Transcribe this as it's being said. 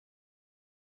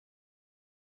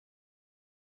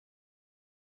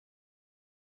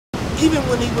even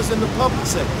when he was in the public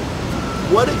sector.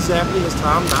 What exactly has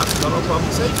Tom Knox done on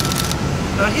public safety?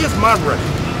 Now here's my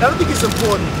record. Now I think it's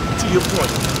important to your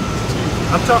point.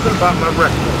 I'm talking about my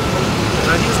record.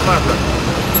 Now here's my record.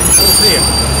 Over there.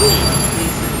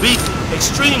 Beefy.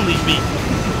 Extremely beefy.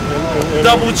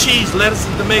 Double cheese, lettuce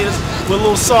and tomatoes with a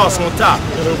little sauce on top.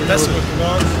 That's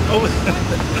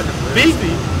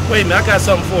beefy. Wait a minute, I got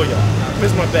something for y'all.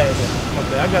 Where's my bag? My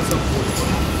bag. I got something for you.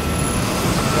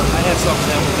 I had something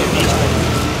that would give each one.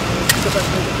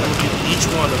 I'm gonna give each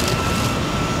one of them.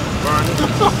 Vernon.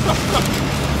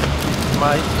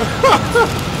 Mike.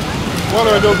 Why do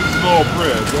I know this is all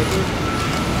bread?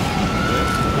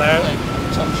 Larry.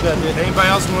 Anybody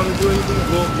else want to do anything?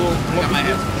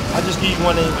 I'll just give you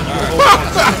one name.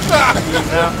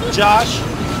 Now, Josh.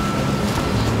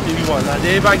 Give you one. Now,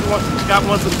 did everybody got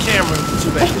one for the camera?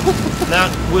 Too bad. Now,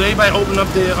 will everybody open up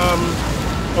their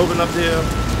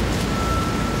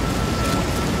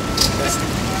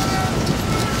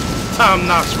Tom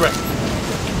Knox record,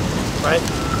 right?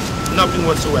 Nothing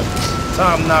whatsoever.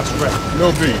 Tom Knox record.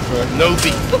 No beef, right? No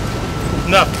beef.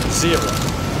 Nothing. Zero.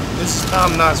 This is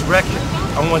Tom Knox record.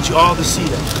 I want you all to see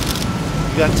that.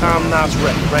 You got Tom Knox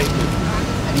record right there.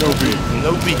 No beef.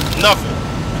 No beef. Nothing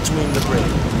between the bread.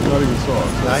 Not even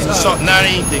sauce. Not even sauce. Not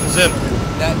anything. Zero.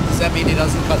 Does that mean he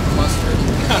doesn't cut the mustard?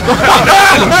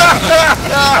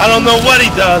 I don't know what he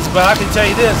does, but I can tell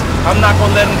you this. I'm not going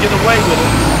to let him get away with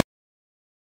it.